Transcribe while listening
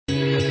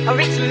a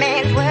rich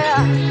man's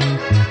world.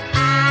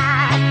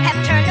 I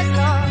have turned the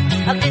soul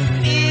of this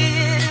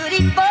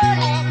beautiful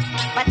land,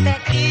 but the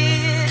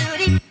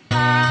beauty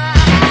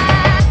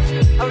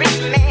a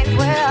rich man's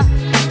world.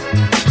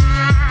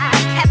 I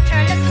have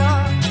turned the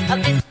soul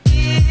of this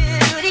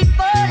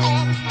beautiful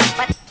land,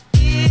 but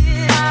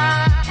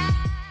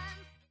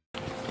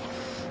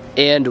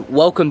And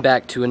welcome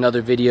back to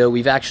another video.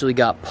 We've actually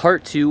got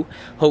part 2.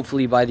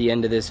 Hopefully by the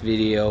end of this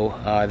video,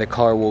 the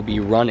car will be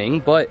running,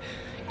 but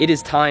it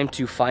is time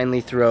to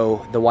finally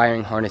throw the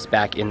wiring harness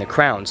back in the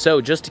crown. So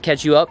just to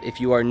catch you up,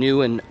 if you are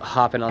new and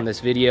hopping on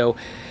this video,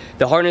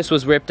 the harness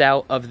was ripped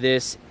out of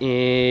this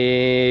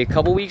a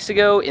couple weeks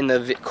ago in the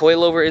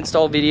coilover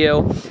install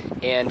video,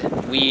 and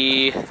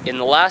we, in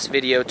the last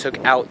video, took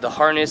out the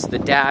harness, the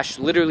dash,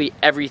 literally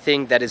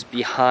everything that is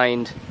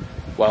behind,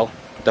 well,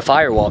 the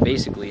firewall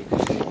basically.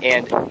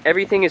 And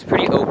everything is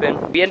pretty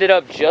open. We ended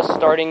up just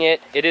starting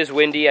it. It is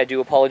windy, I do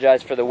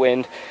apologize for the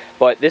wind,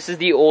 but this is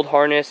the old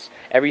harness.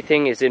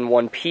 Everything is in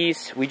one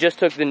piece. We just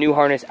took the new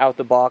harness out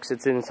the box.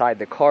 It's inside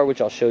the car, which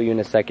I'll show you in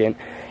a second.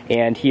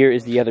 And here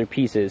is the other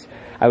pieces.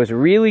 I was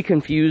really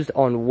confused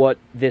on what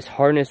this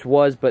harness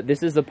was, but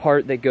this is the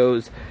part that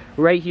goes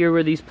right here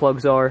where these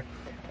plugs are,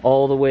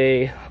 all the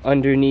way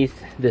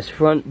underneath this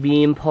front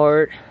beam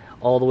part,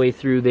 all the way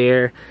through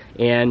there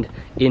and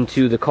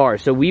into the car.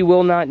 So we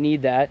will not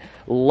need that.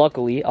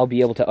 Luckily, I'll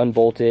be able to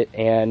unbolt it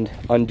and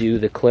undo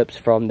the clips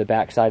from the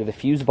back side of the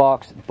fuse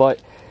box,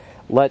 but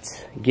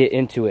let's get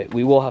into it.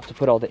 We will have to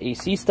put all the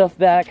AC stuff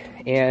back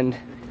and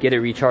get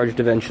it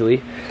recharged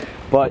eventually.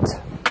 But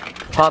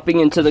hopping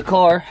into the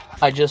car,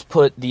 I just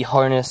put the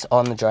harness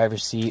on the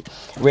driver's seat,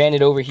 ran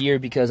it over here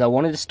because I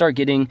wanted to start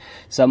getting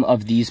some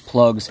of these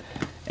plugs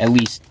at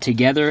least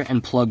together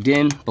and plugged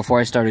in before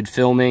I started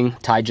filming.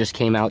 Ty just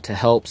came out to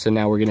help, so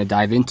now we're gonna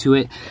dive into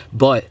it.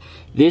 But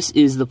this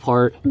is the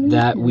part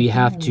that we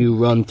have to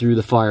run through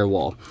the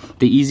firewall.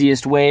 The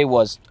easiest way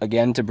was,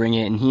 again, to bring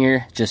it in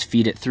here, just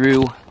feed it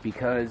through,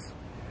 because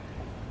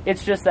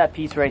it's just that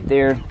piece right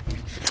there.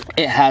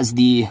 It has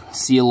the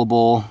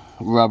sealable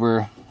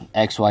rubber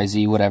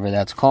XYZ, whatever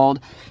that's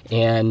called,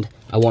 and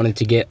I wanted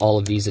to get all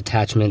of these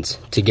attachments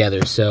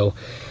together. So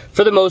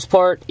for the most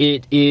part,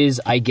 it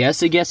is, I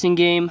guess, a guessing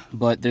game,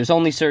 but there's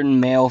only certain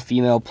male,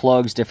 female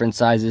plugs, different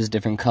sizes,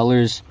 different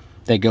colors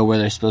that go where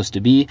they're supposed to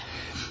be.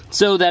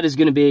 So that is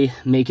going to be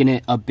making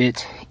it a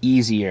bit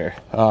easier.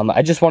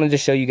 I just wanted to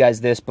show you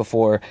guys this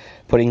before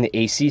putting the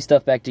AC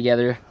stuff back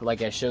together,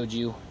 like I showed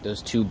you,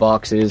 those 2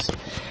 boxes.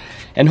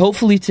 And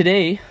hopefully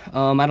today,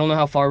 I don't know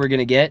how far we're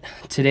gonna get.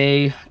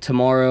 Today,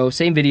 tomorrow,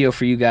 same video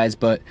for you guys,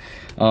 but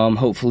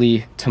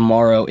hopefully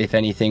tomorrow, if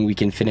anything, we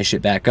can finish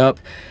it back up.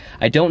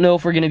 I don't know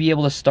if we're gonna be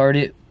able to start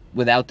it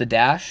without the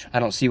dash. I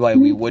don't see why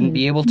we wouldn't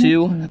be able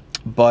to,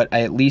 but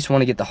I at least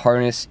wanna get the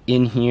harness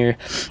in here,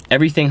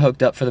 everything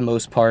hooked up for the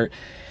most part,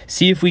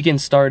 see if we can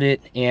start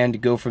it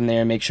and go from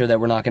there, make sure that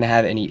we're not gonna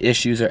have any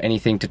issues or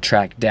anything to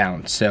track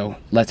down. So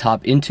let's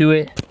hop into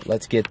it.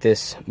 Let's get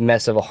this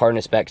mess of a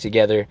harness back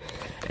together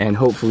and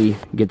hopefully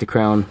get the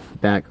crown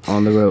back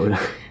on the road.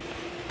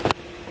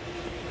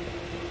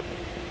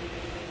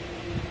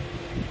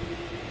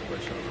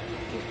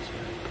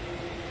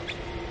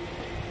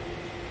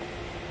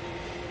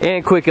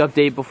 And quick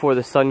update before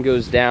the sun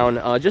goes down.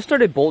 Just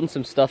started bolting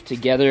some stuff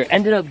together.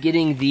 Ended up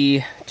getting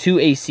the 2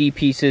 AC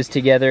pieces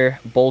together,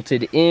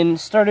 bolted in.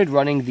 Started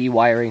running the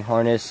wiring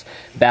harness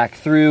back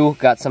through.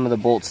 Got some of the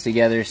bolts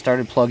together.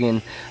 Started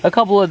plugging a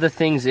couple of the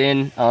things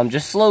in.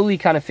 Just slowly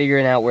kind of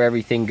figuring out where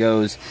everything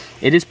goes.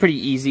 It is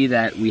pretty easy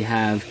that we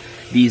have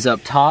these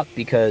up top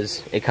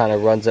because it kind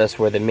of runs us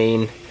where the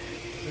main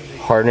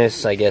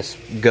harness, I guess,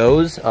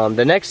 goes.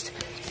 The next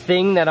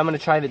thing that I'm going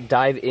to try to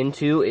dive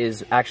into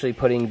is actually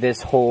putting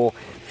this whole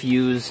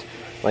fuse,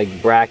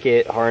 like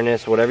bracket,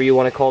 harness, whatever you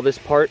want to call this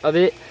part of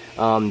it,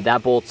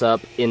 that bolts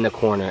up in the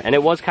corner. And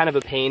it was kind of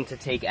a pain to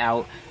take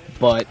out,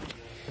 but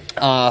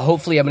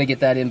hopefully I'm going to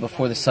get that in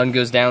before the sun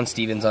goes down.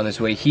 Steven's on his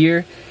way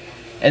here.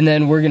 And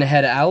then we're going to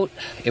head out.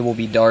 It will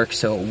be dark,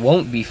 so it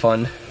won't be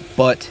fun.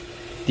 But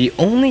the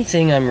only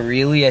thing I'm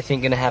really, I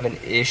think, going to have an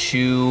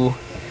issue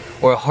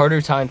or a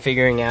harder time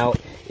figuring out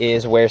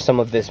is where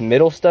some of this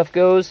middle stuff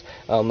goes.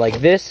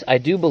 Like this, I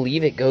do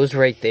believe it goes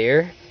right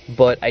there,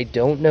 but I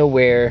don't know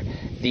where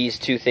these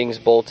 2 things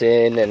bolt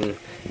in and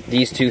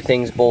these 2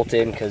 things bolt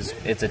in because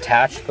it's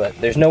attached, but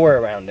there's nowhere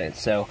around it.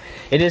 So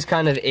it is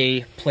kind of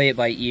a play it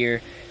by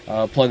ear.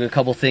 Plug a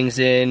couple things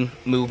in,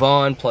 move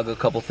on, plug a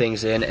couple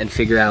things in, and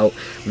figure out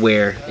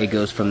where it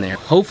goes from there.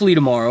 Hopefully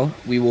tomorrow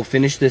we will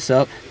finish this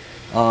up,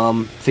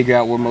 figure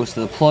out where most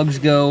of the plugs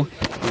go.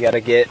 We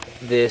gotta get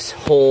this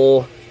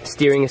whole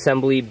steering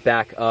assembly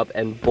back up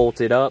and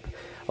bolted up.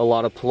 A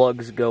lot of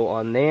plugs go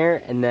on there,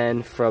 and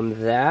then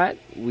from that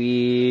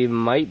we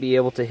might be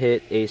able to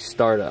hit a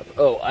startup.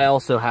 Oh, I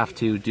also have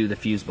to do the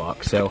fuse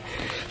box, so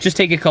just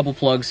take a couple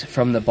plugs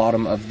from the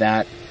bottom of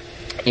that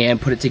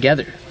and put it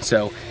together.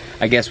 So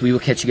I guess we will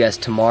catch you guys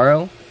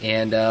tomorrow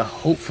and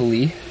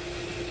hopefully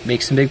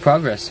make some big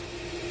progress.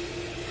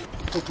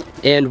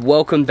 And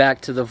welcome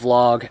back to the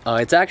vlog.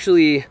 It's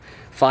actually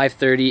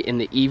 5:30 in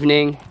the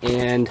evening,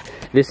 and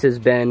this has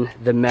been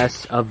the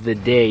mess of the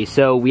day.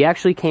 So we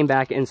actually came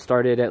back and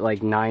started at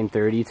like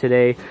 9:30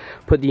 today,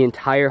 put the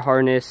entire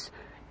harness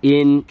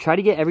in, try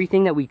to get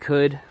everything that we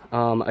could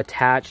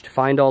attached,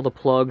 find all the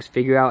plugs,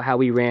 figure out how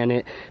we ran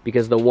it,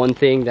 because the one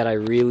thing that I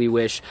really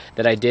wish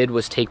that I did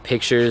was take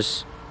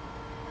pictures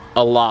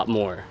a lot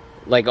more.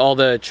 Like all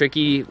the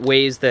tricky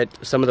ways that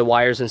some of the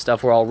wires and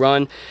stuff were all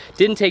run,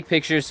 didn't take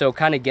pictures, so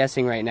kind of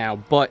guessing right now.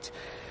 But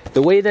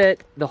the way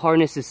that the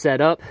harness is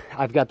set up,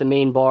 I've got the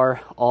main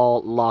bar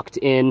all locked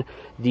in,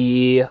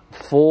 the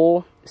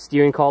full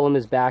steering column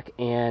is back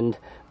and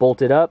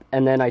bolted up,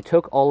 and then I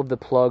took all of the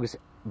plugs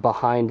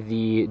behind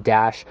the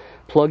dash,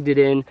 plugged it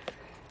in,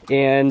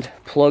 and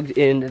plugged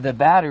in the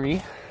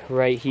battery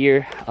right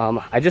here.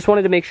 I just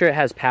wanted to make sure it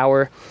has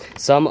power.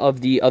 Some of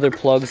the other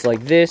plugs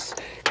like this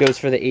goes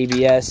for the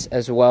ABS,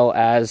 as well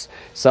as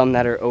some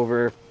that are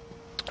over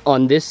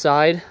on this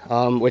side,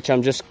 which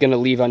I'm just gonna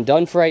leave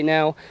undone for right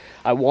now.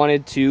 I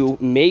wanted to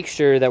make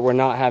sure that we're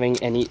not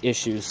having any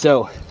issues.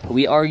 So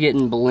we are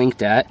getting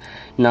blinked at,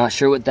 not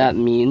sure what that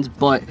means,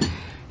 but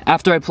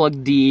after I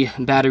plugged the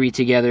battery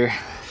together,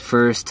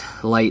 first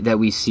light that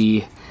we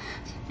see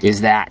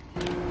is that.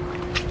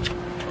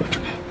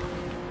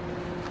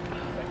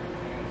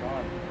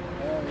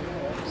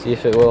 See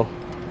if it will.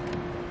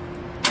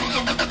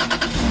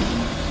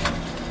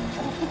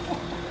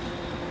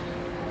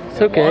 It's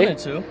okay. It wanted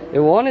to. It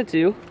wanted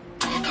to.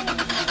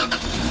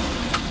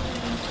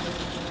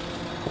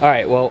 All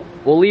right, well,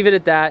 we'll leave it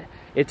at that.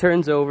 It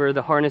turns over,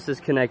 the harness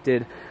is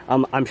connected.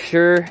 I'm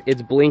sure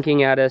it's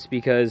blinking at us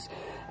because,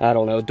 I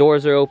don't know,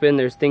 doors are open,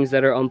 there's things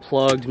that are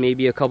unplugged,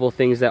 maybe a couple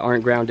things that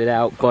aren't grounded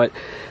out, but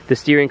the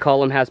steering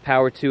column has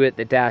power to it,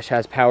 the dash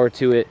has power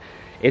to it.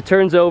 It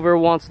turns over,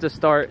 wants to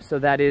start, so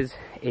that is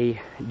a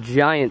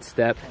giant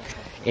step.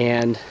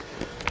 And,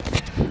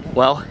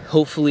 well,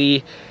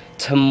 hopefully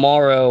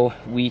tomorrow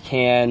we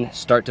can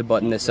start to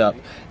button this up.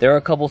 There are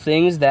a couple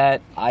things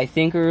that I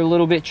think are a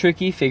little bit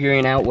tricky,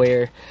 figuring out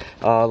where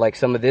like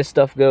some of this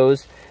stuff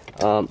goes.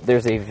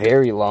 There's a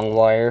very long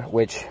wire,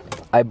 which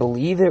I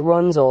believe it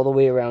runs all the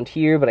way around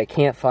here, but I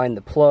can't find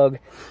the plug.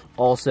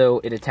 Also,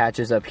 it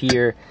attaches up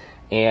here,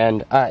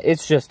 and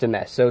it's just a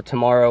mess. So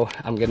tomorrow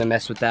I'm gonna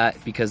mess with that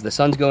because the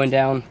sun's going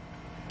down.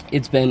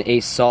 It's been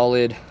a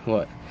solid,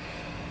 what,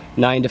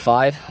 9 to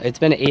 5? It's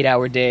been an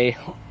 8-hour day.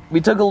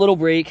 We took a little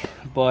break,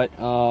 but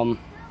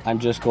I'm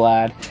just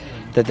glad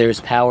that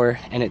there's power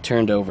and it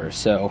turned over.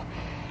 So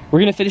we're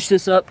gonna finish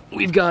this up.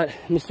 We've got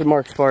Mr.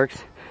 Mark Sparks.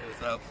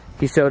 What's up?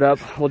 He showed up.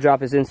 We'll drop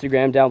his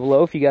Instagram down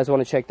below if you guys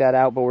want to check that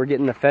out, but we're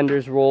getting the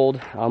fenders rolled.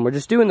 We're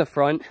just doing the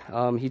front.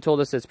 He told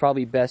us it's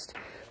probably best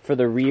for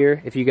the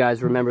rear, if you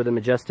guys remember the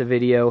Majesta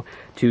video,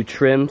 to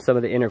trim some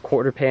of the inner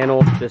quarter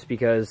panel just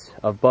because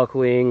of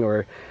buckling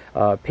or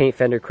paint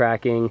fender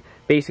cracking.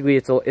 Basically,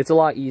 it's a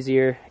lot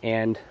easier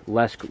and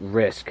less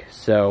risk.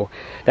 So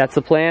that's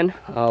the plan.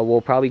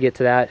 We'll probably get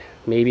to that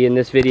maybe in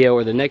this video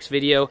or the next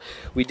video.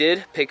 We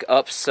did pick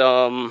up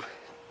some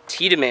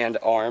T-Demand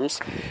arms,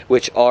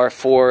 which are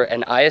for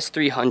an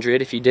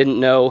IS300. If you didn't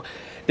know,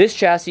 this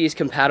chassis is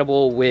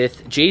compatible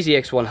with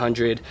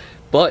JZX100,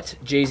 but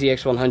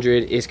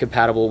JZX100 is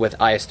compatible with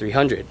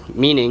IS300,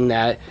 meaning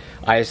that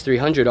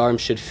IS300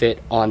 arms should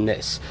fit on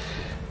this.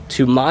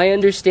 To my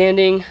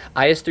understanding,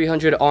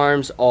 IS300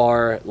 arms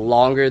are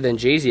longer than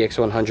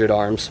JZX100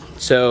 arms.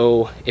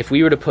 So if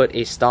we were to put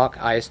a stock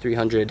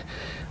IS300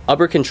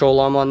 upper control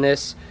arm on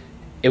this,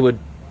 it would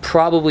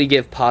probably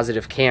give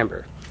positive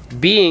camber.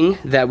 Being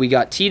that we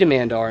got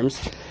T-Demand arms,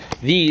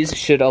 these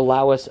should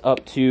allow us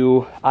up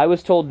to, I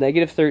was told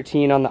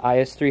 -13 on the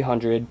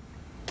IS300,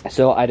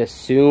 so I'd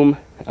assume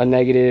a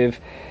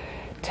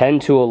 -10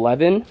 to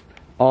 11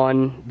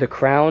 on the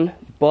crown,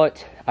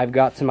 but I've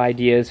got some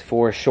ideas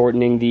for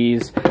shortening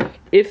these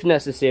if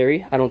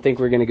necessary. I don't think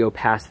we're gonna go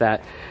past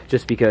that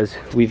just because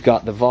we've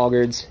got the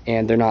Vaugards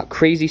and they're not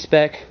crazy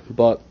spec,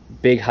 but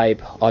big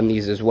hype on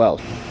these as well.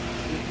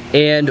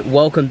 And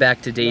welcome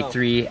back to day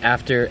 3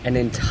 after an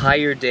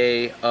entire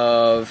day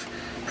of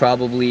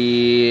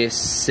probably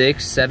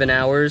 6-7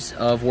 hours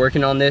of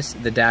working on this.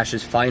 The dash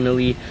is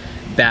finally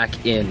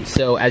back in.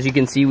 So as you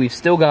can see, we've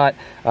still got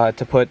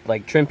to put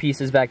like trim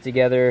pieces back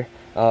together.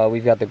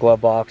 We've got the glove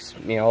box,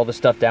 you know, all the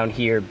stuff down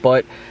here,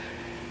 but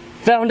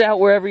found out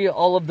wherever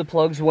all of the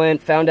plugs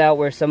went, found out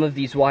where some of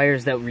these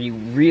wires that we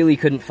really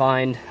couldn't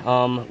find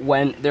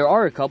went. There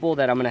are a couple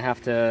that I'm gonna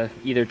have to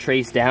either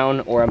trace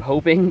down, or I'm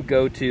hoping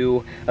go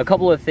to a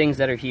couple of things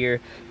that are here.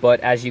 But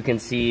as you can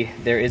see,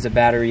 there is a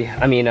battery,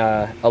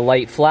 a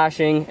light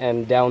flashing,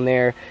 and down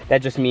there,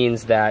 that just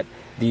means that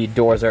the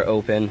doors are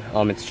open.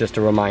 It's just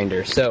a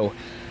reminder. So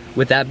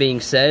with that being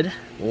said,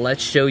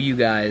 let's show you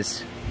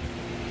guys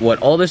what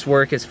all this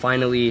work has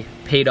finally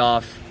paid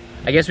off.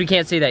 I guess we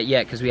can't say that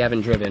yet because we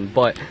haven't driven,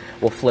 but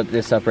we'll flip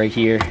this up right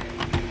here.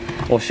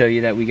 We'll show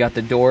you that we got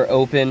the door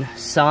open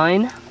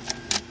sign.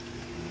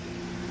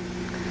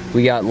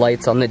 We got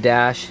lights on the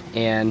dash,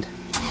 and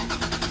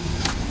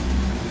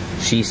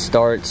she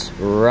starts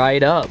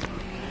right up.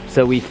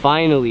 So we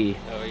finally,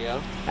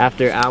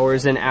 after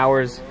hours and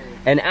hours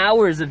and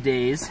hours of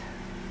days.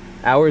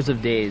 Hours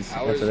of days.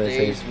 Hours,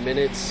 days,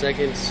 minutes,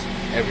 seconds,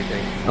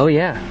 everything. Oh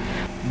yeah.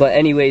 But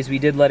anyways, we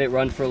did let it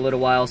run for a little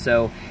while,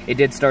 so it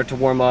did start to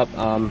warm up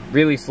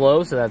really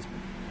slow, so that's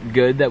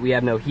good that we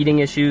have no heating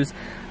issues.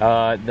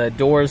 The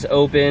doors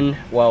open.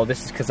 Well,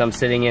 this is because I'm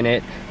sitting in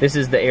it. This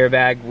is the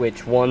airbag,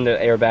 which one, the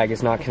airbag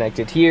is not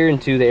connected here,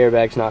 and two, the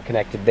airbag's not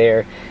connected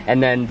there.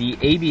 And then the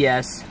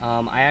ABS,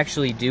 I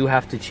actually do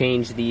have to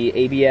change the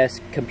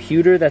ABS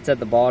computer that's at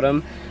the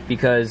bottom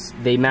because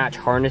they match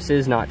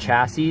harnesses, not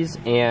chassis,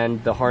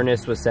 and the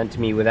harness was sent to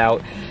me without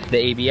the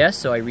ABS,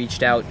 so I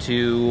reached out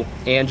to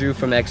Andrew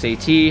from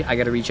XAT. I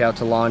gotta reach out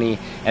to Lonnie,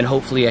 and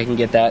hopefully I can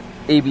get that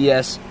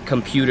ABS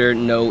computer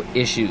no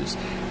issues.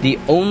 The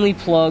only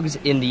plugs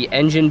in the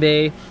engine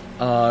bay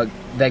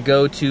that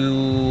go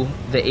to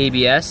the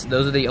ABS,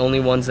 those are the only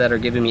ones that are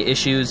giving me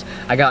issues.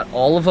 I got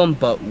all of them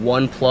but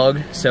one plug,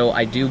 so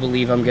I do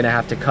believe I'm gonna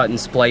have to cut and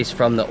splice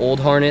from the old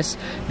harness,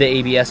 the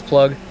ABS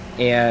plug,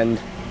 and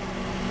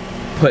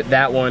put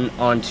that one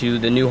onto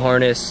the new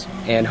harness,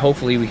 and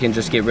hopefully we can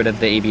just get rid of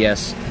the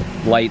ABS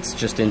lights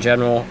just in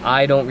general.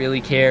 I don't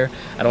really care.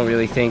 I don't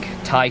really think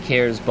Ty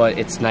cares, but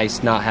it's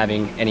nice not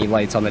having any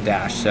lights on the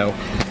dash. So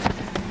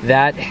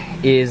that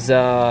is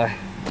the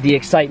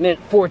excitement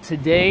for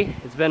today.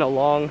 It's been a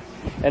long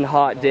and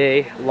hot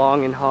day,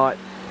 long and hot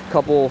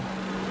couple,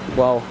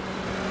 well,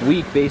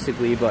 week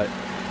basically, but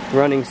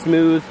running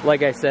smooth.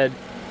 Like I said,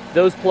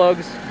 those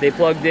plugs, they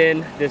plugged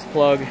in. This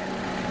plug,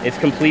 it's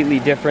completely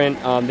different.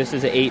 This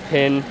is an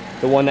 8-pin.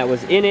 The one that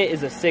was in it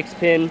is a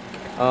 6-pin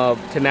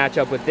to match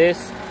up with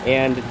this,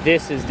 and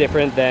this is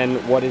different than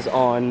what is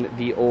on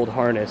the old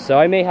harness. So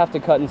I may have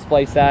to cut and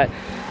splice that.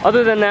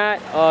 Other than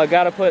that,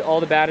 gotta put all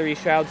the battery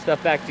shroud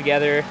stuff back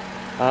together,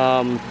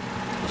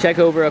 check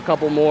over a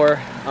couple more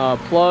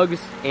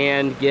plugs,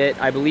 and get,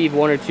 I believe,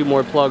 1 or 2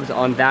 more plugs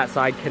on that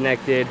side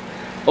connected.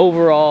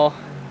 Overall,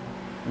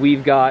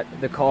 we've got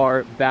the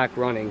car back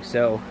running.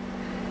 So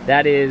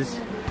that is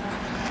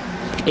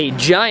a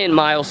giant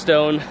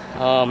milestone.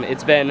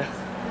 It's been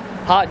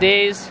hot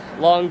days,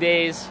 long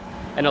days,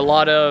 and a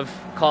lot of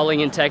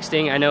calling and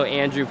texting. I know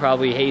Andrew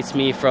probably hates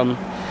me from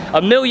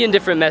a million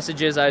different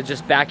messages. I was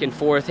just back and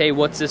forth. Hey,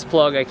 what's this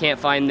plug? I can't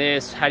find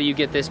this. How do you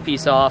get this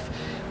piece off?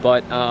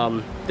 But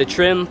the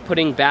trim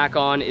putting back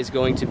on is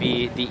going to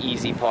be the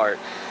easy part.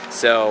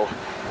 So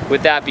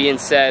with that being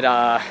said,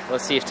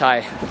 let's see if Ty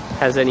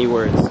has any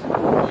words.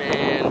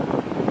 Man,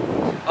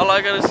 all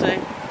I gotta say,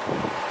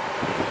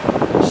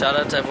 shout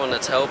out to everyone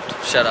that's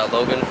helped. Shout out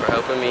Logan for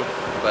helping me.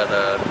 But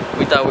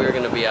we thought we were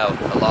going to be out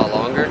a lot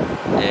longer,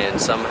 and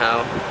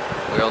somehow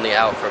we're only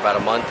out for about a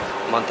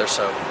month or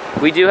so.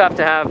 We do have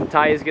to have,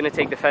 Ty is going to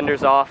take the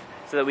fenders off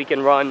so that we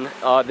can run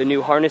the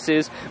new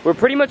harnesses. We're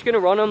pretty much going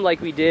to run them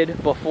like we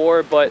did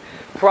before, but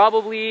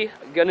probably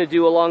going to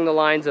do along the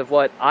lines of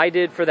what I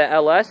did for the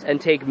LS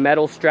and take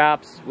metal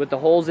straps with the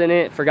holes in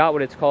it, forgot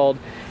what it's called,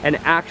 and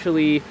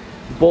actually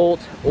bolt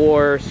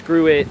or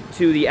screw it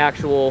to the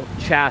actual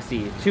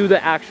chassis, to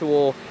the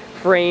actual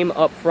frame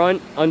up front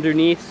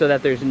underneath, so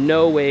that there's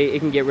no way it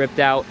can get ripped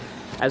out.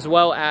 As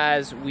well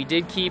as we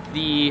did keep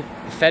the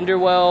fender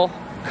well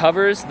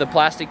covers, the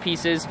plastic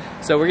pieces,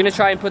 so we're gonna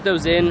try and put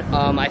those in.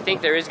 I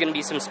think there is gonna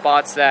be some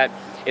spots that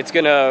it's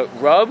gonna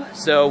rub,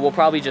 so we'll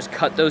probably just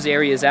cut those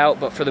areas out,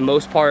 but for the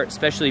most part,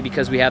 especially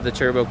because we have the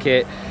turbo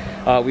kit,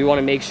 we want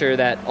to make sure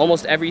that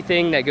almost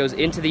everything that goes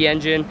into the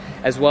engine,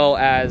 as well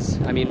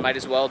as, I mean, might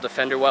as well, the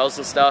fender wells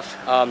and stuff,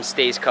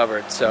 stays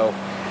covered. So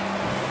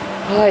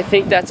I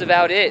think that's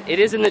about it. It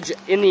is in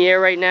the air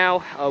right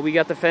now. We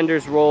got the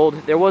fenders rolled.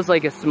 There was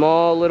like a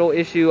small little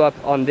issue up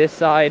on this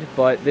side,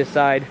 but this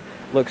side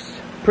looks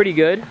pretty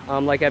good.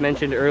 Like I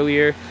mentioned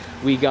earlier,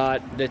 we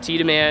got the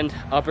T-Demand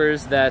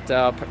uppers that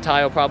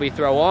Ty will probably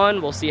throw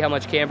on. We'll see how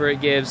much camber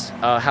it gives,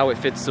 how it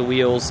fits the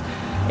wheels,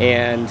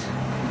 and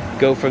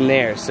go from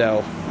there.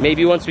 So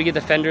maybe once we get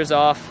the fenders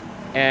off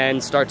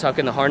and start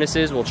tucking the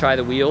harnesses, we'll try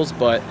the wheels.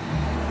 But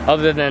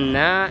other than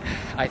that,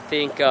 I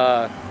think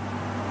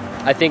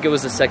it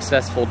was a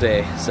successful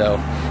day. So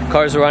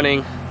car's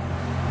running.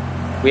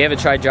 We haven't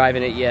tried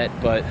driving it yet,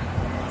 but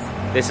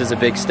this is a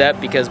big step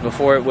because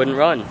before it wouldn't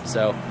run.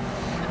 So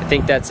I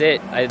think that's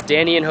it.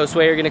 Danny and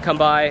Josue are gonna come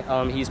by.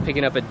 He's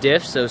picking up a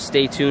diff, so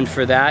stay tuned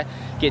for that.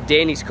 Get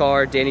Danny's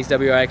car, Danny's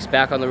WRX,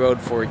 back on the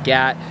road for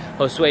GAT.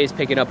 Josue is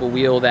picking up a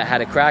wheel that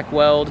had a crack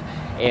weld,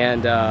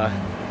 and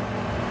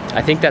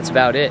I think that's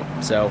about it.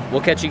 So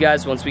we'll catch you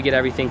guys once we get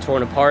everything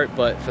torn apart,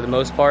 but for the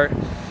most part,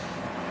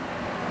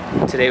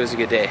 today was a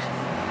good day.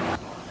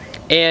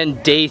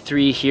 And day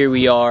 3, here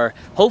we are,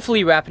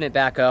 hopefully wrapping it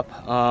back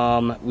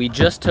up. We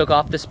just took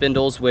off the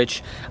spindles,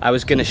 which I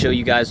was gonna show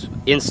you guys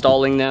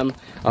installing them.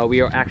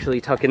 We are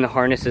actually tucking the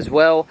harness as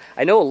well.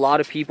 I know a lot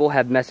of people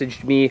have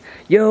messaged me,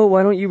 yo,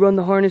 why don't you run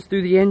the harness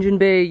through the engine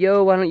bay?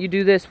 Yo, why don't you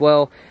do this?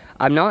 Well,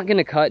 I'm not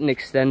gonna cut and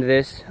extend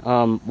this,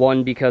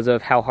 one, because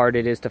of how hard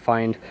it is to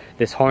find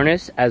this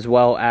harness, as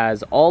well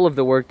as all of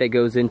the work that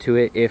goes into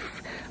it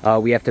if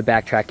we have to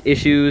backtrack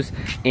issues,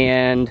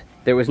 and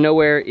there was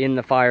nowhere in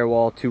the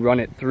firewall to run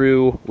it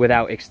through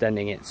without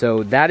extending it.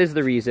 So that is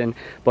the reason,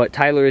 but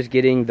Tyler is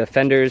getting the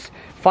fenders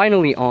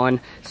finally on.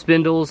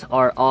 Spindles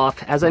are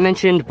off. As I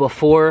mentioned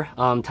before,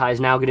 Ty's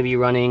now gonna be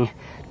running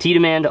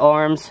Tiedemann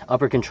arms,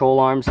 upper control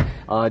arms.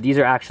 These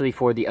are actually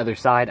for the other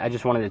side. I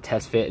just wanted to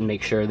test fit and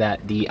make sure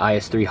that the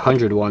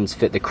IS300 ones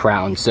fit the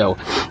crown. So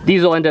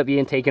these will end up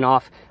being taken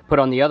off, put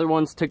on the other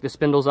ones, took the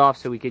spindles off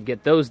so we could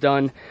get those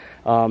done.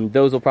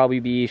 Those will probably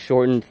be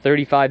shortened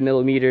 35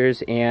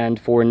 millimeters and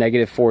for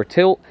 -4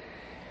 tilt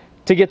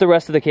to get the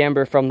rest of the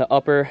camber from the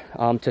upper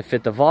to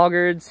fit the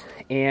Vaugards.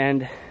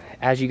 And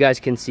as you guys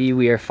can see,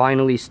 we are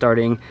finally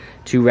starting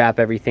to wrap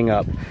everything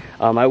up.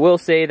 I will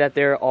say that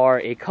there are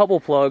a couple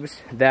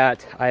plugs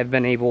that I've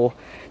been unable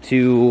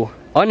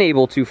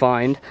to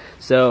find.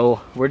 So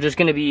we're just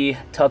gonna be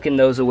tucking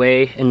those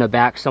away in the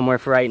back somewhere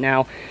for right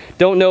now.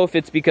 Don't know if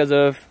it's because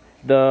of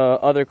the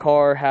other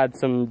car had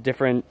some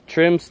different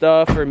trim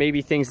stuff or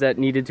maybe things that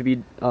needed to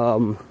be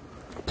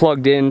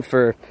plugged in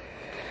for,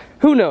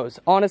 who knows.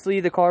 Honestly,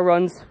 the car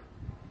runs.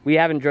 We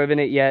haven't driven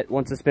it yet.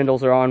 Once the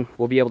spindles are on,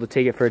 we'll be able to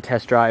take it for a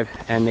test drive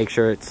and make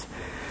sure it's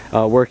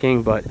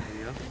working. But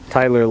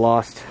Tyler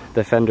lost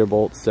the fender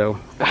bolts, so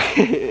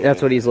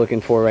that's what he's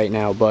looking for right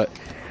now. But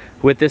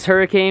with this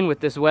hurricane,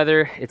 with this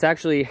weather, it's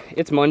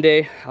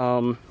Monday.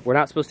 We're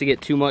not supposed to get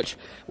too much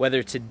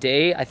weather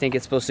today. I think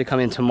it's supposed to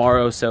come in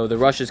tomorrow. So the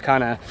rush is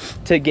kind of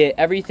to get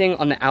everything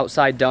on the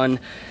outside done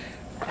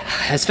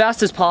as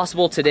fast as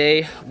possible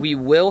today. We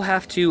will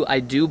have to,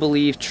 I do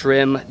believe,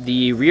 trim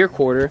the rear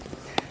quarter.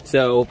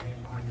 So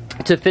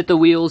to fit the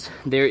wheels,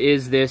 there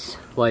is this,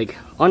 like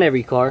on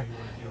every car,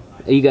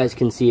 you guys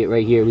can see it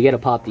right here. We got to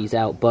pop these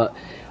out, but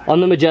on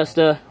the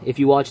Majesta, if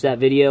you watch that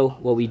video,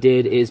 what we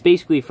did is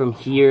basically from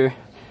here,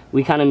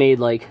 we kind of made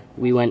like,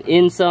 we went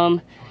in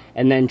some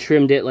and then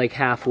trimmed it like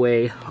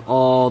halfway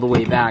all the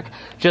way back,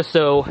 just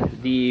so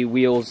the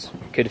wheels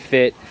could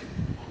fit.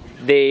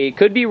 They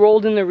could be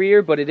rolled in the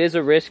rear, but it is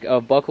a risk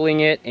of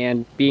buckling it,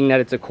 and being that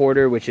it's a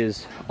quarter, which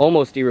is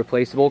almost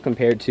irreplaceable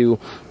compared to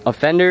a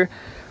fender,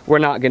 we're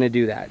not gonna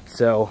do that.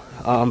 So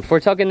for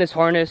tucking this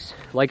harness,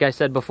 like I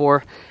said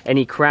before,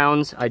 any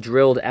crowns, I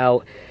drilled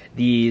out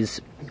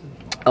these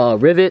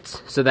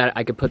rivets so that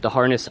I could put the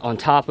harness on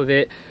top of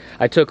it.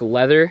 I took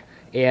leather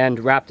and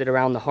wrapped it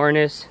around the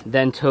harness,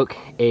 then took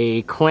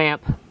a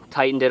clamp,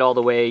 tightened it all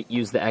the way,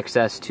 used the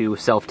excess to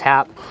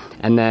self-tap,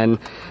 and then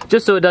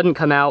just so it doesn't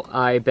come out,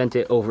 I bent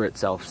it over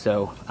itself.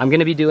 So I'm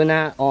gonna be doing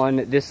that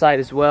on this side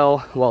as well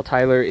while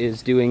Tyler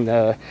is doing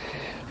the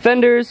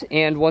fenders.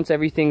 And once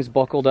everything's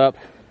buckled up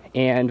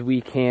and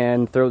we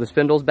can throw the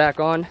spindles back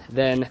on,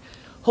 then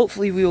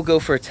hopefully we will go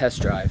for a test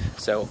drive.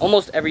 So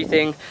almost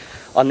everything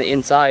on the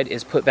inside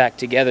is put back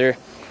together.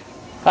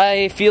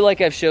 I feel like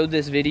I've showed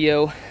this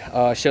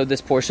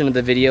portion of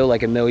the video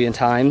like a million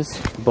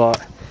times, but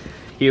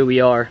here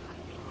we are.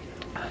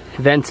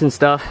 Vents and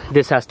stuff,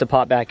 this has to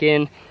pop back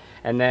in,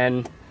 and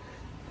then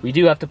we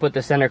do have to put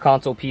the center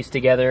console piece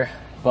together,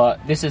 but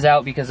this is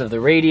out because of the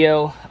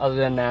radio. Other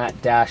than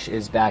that, dash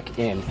is back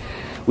in.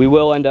 We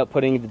will end up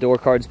putting the door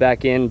cards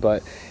back in,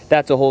 but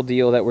that's a whole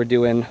deal that we're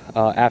doing,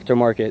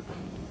 aftermarket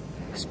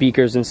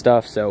speakers and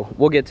stuff, so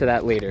we'll get to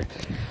that later.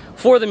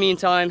 For the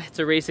meantime, it's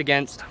a race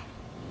against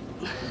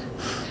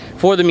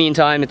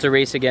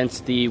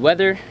the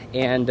weather,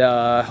 and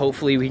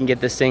hopefully we can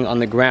get this thing on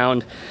the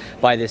ground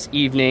by this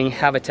evening,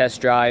 have a test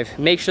drive,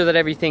 make sure that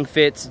everything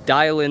fits,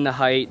 dial in the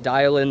height,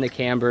 dial in the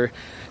camber,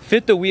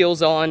 fit the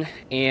wheels on,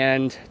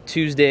 and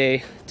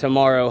Tuesday,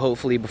 tomorrow,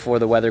 hopefully before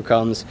the weather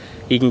comes,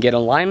 he can get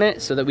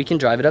alignment so that we can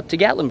drive it up to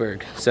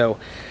Gatlinburg. So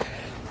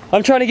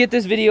I'm trying to get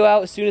this video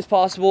out as soon as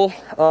possible.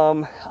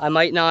 I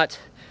might not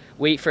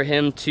wait for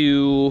him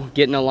to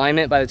get an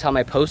alignment by the time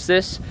I post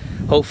this.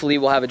 Hopefully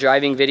we'll have a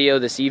driving video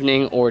this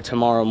evening or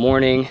tomorrow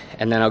morning,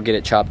 and then I'll get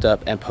it chopped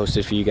up and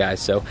posted for you guys.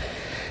 So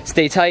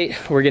stay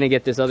tight. We're gonna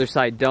get this other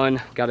side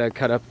done. Gotta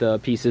cut up the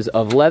pieces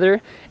of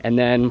leather, and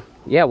then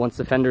yeah, once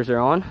the fenders are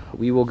on,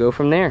 we will go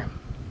from there.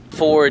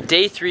 For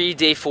day 3,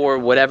 day 4,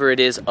 whatever it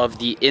is of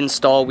the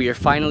install, we are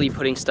finally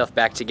putting stuff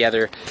back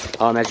together.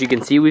 As you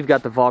can see, we've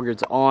got the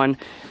Vaugards on.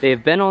 They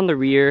have been on the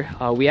rear.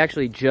 We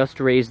actually just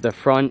raised the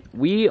front.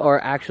 We are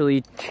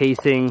actually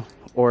chasing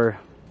or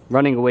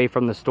running away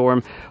from the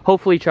storm,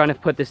 hopefully trying to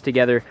put this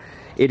together.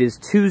 It is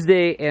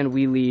Tuesday and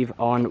we leave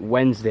on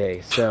Wednesday.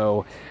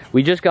 So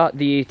we just got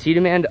the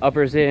Tiedemann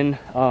uppers in,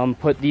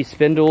 put these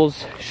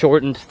spindles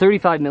shortened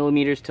 35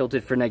 millimeters,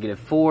 tilted for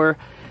 -4.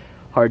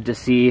 Hard to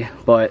see,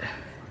 but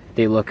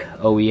they look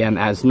OEM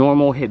as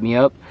normal. Hit me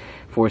up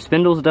for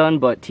spindles done,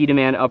 but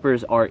Tiedemann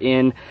uppers are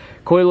in.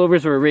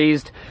 Coilovers were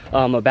raised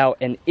about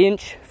an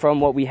inch from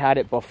what we had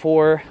it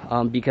before,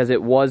 because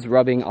it was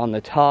rubbing on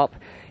the top,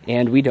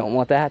 and we don't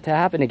want that to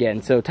happen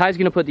again. So Ty's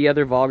gonna put the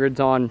other Vaugards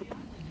on.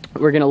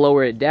 We're gonna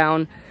lower it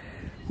down.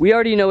 We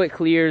already know it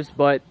clears,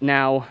 but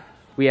now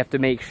we have to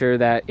make sure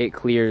that it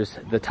clears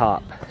the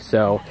top.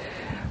 So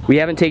We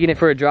haven't taken it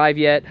for a drive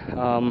yet.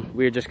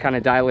 We're just kind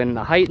of dialing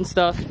the height and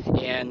stuff,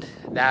 and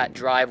that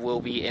drive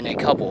will be in a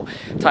couple.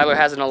 Tyler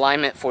has an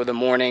alignment for the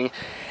morning,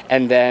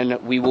 and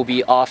then we will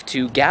be off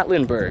to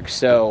Gatlinburg.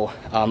 So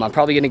I'm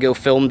probably gonna go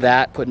film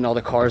that, putting all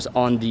the cars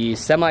on the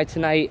semi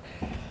tonight,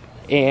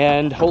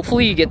 and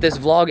hopefully get this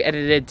vlog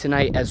edited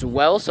tonight as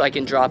well, so I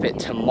can drop it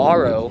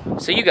tomorrow,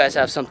 so you guys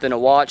have something to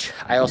watch.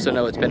 I also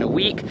know it's been a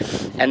week,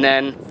 and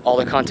then all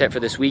the content for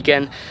this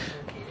weekend,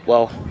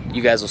 well,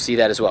 you guys will see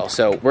that as well.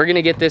 So we're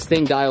gonna get this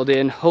thing dialed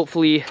in.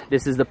 Hopefully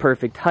this is the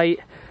perfect height.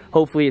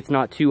 Hopefully it's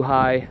not too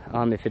high.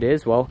 If it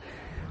is, well,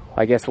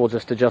 I guess we'll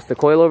just adjust the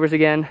coilovers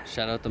again.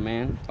 Shout out the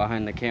man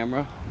behind the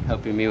camera,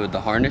 helping me with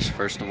the harness,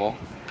 first of all.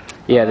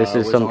 Yeah, this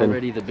is was something.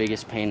 already the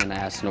biggest pain in the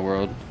ass in the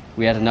world.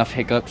 We had enough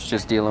hiccups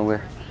just dealing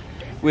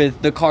with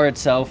the car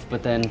itself,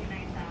 but then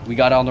we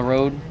got on the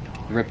road,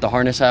 ripped the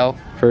harness out.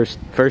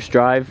 First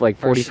drive, like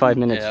 45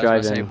 minutes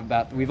driving.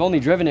 We've only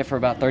driven it for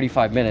about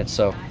 35 minutes,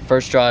 so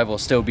first drive will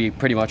still be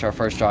pretty much our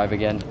first drive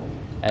again.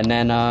 And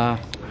then,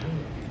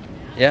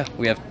 yeah,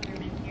 we have,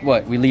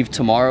 we leave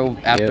tomorrow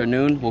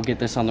afternoon. We'll get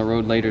this on the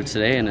road later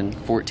today, and in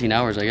 14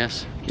 hours, I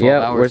guess.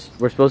 12 hours.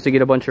 We're supposed to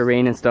get a bunch of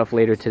rain and stuff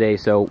later today,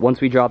 so once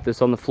we drop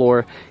this on the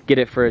floor, get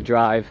it for a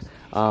drive,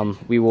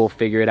 we will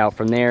figure it out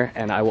from there,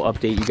 and I will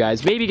update you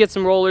guys. Maybe get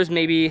some rollers,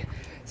 maybe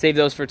save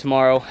those for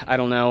tomorrow, I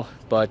don't know.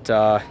 But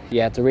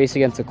yeah, it's a race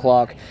against the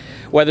clock.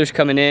 Weather's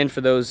coming in.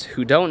 For those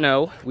who don't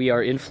know, we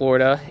are in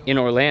Florida, in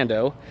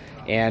Orlando,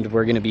 and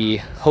we're gonna be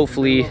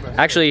hopefully,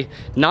 actually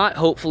not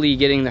hopefully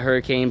getting the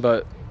hurricane,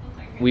 but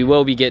we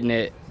will be getting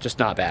it, just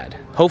not bad.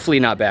 Hopefully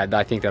not bad.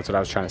 I think that's what I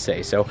was trying to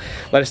say. So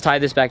let us tie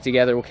this back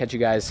together. We'll catch you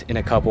guys in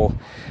a couple.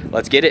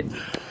 Let's get it.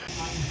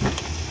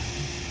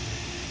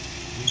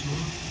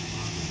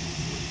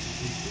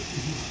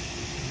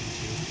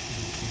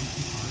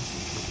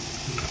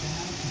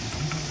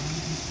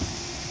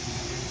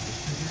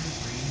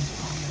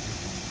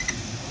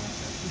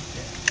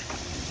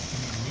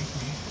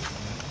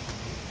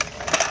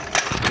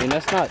 I mean,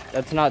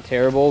 that's not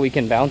terrible. We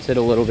can bounce it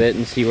a little bit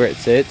and see where it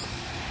sits.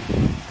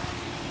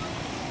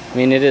 I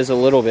mean, it is a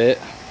little bit.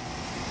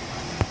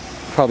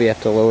 Probably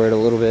have to lower it a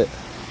little bit.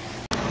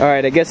 All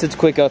right, I guess it's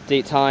quick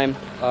update time.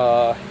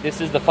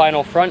 This is the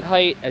final front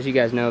height. As you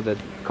guys know, the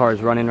car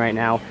is running right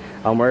now.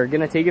 We're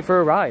gonna take it for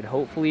a ride.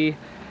 Hopefully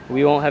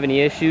we won't have any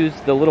issues.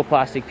 The little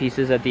plastic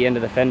pieces at the end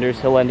of the fenders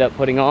he'll end up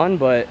putting on,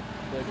 but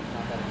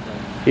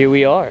here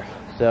we are.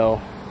 So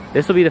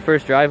this will be the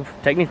first drive,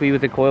 technically,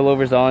 with the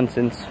coilovers on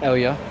since, Oh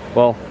yeah?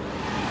 well,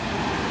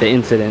 the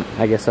incident,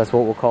 I guess that's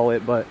what we'll call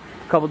it. But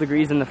a couple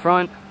degrees in the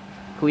front,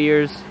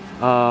 clears,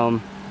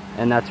 and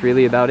that's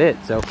really about it.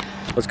 So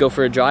let's go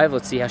for a drive.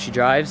 Let's see how she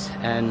drives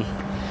and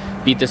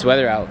beat this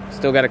weather out.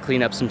 Still got to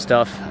clean up some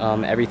stuff.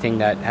 Everything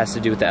that has to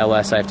do with the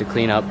LS I have to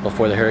clean up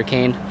before the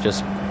hurricane,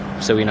 just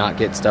so we not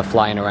get stuff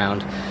flying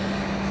around.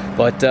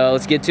 But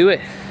let's get to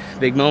it.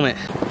 Big moment.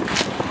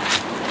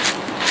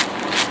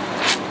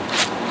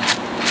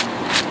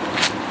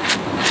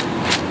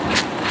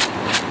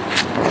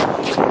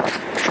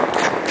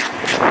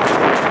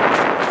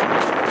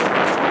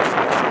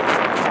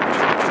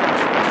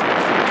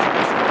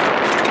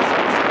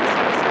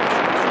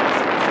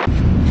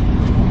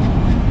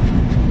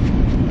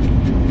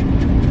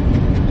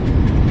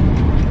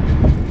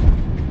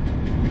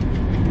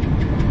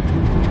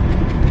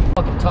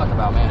 Talk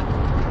about, man.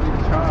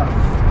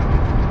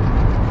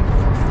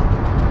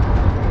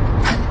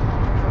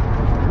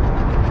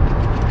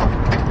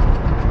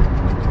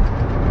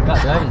 God,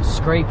 I haven't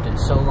scraped in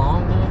so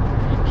long, dude.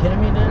 Are you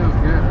kidding me, dude? Feels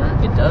good,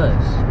 right? It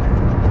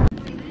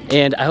does.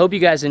 And I hope you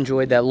guys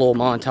enjoyed that little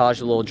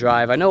montage, a little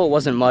drive. I know it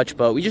wasn't much,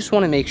 but we just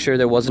want to make sure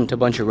there wasn't a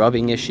bunch of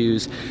rubbing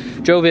issues.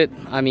 Drove it,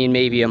 I mean,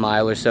 maybe a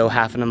mile or so,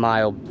 half a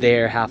mile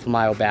there, half a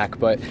mile back,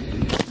 but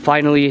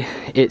finally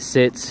it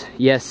sits.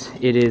 Yes,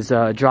 it is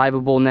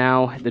drivable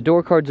now. The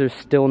door cards are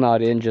still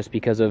not in just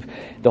because of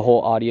the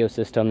whole audio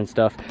system and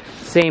stuff.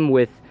 Same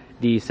with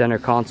the center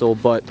console,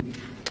 but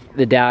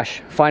the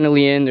dash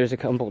finally in. There's a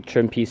couple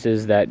trim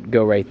pieces that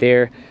go right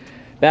there.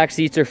 Back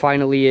seats are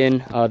finally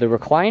in. The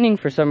reclining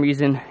for some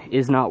reason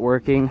is not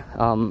working.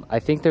 I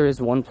think there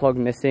is one plug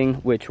missing,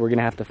 which we're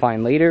gonna have to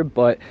find later,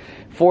 but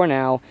for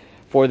now,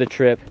 for the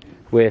trip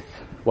with,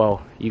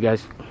 well, you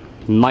guys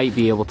might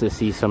be able to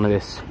see some of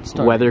this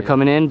weather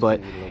coming in, but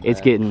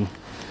it's getting,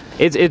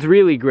 it's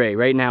really gray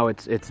right now.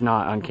 It's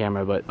not on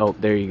camera, but oh,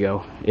 there you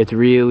go. It's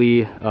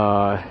really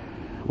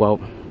well,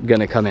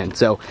 gonna come in.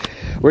 So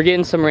we're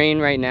getting some rain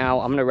right now.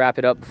 I'm gonna wrap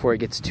it up before it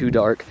gets too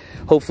dark.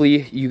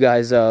 Hopefully you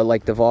guys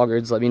like the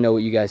vloggers. Let me know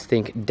what you guys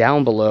think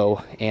down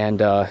below, and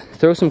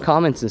throw some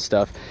comments and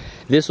stuff.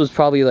 This was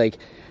probably like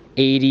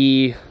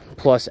 80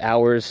 plus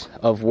hours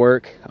of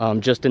work.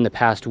 Just in the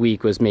past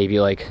week was maybe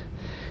like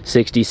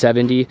 60,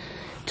 70.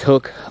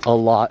 Took a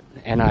lot,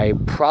 and I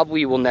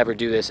probably will never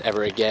do this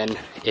ever again.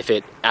 If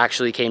it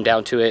actually came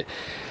down to it,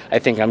 I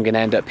think I'm gonna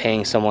end up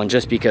paying someone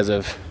just because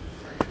of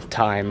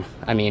time.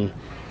 I mean,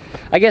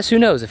 I guess who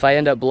knows, if I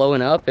end up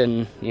blowing up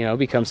and, you know,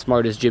 become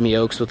smart as Jimmy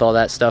Oaks with all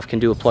that stuff, can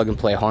do a plug and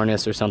play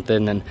harness or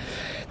something, then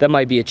that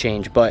might be a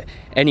change. But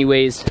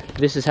anyways,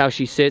 this is how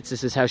she sits.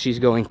 This is how she's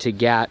going to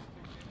GAT.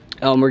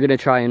 We're gonna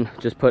try and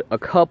just put a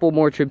couple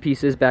more trim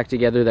pieces back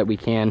together that we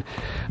can.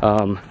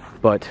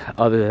 But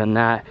other than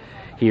that,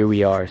 here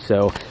we are.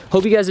 So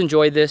hope you guys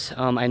enjoyed this.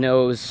 I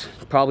know it was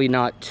probably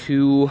not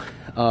too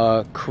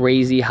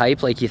crazy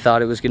hype like you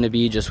thought it was gonna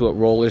be, just with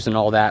rollers and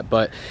all that,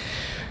 but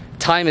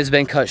time has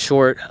been cut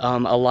short.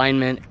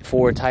 Alignment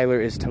for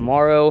Tyler is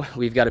tomorrow.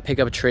 We've got to pick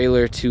up a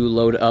trailer to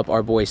load up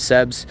our boy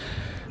Seb's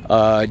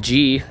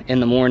G in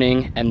the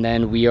morning, and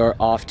then we are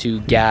off to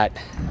GAT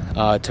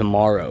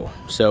tomorrow.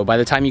 So by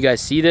the time you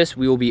guys see this,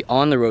 we will be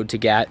on the road to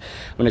GAT.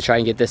 I'm gonna try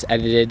and get this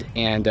edited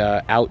and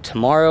out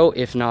tomorrow.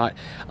 If not,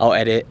 I'll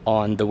edit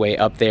on the way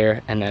up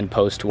there and then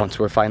post once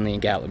we're finally in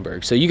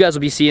Gatlinburg. So you guys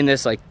will be seeing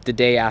this like the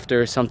day after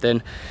or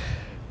something.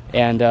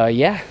 And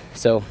yeah,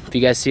 so if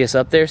you guys see us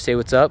up there, say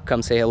what's up,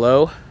 come say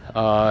hello.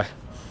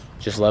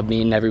 Just love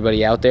meeting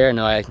everybody out there. I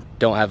know I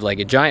don't have like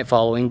a giant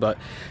following, but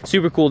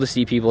super cool to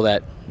see people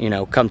that, you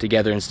know, come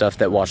together and stuff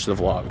that watch the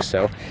vlogs.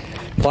 So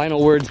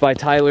final words by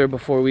Tyler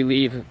before we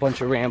leave. A bunch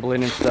of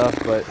rambling and stuff,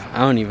 but I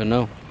don't even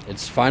know.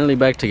 It's finally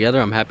back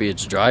together. I'm happy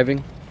it's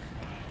driving.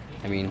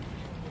 I mean,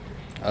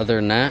 other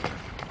than that,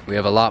 we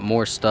have a lot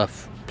more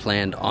stuff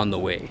planned on the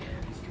way.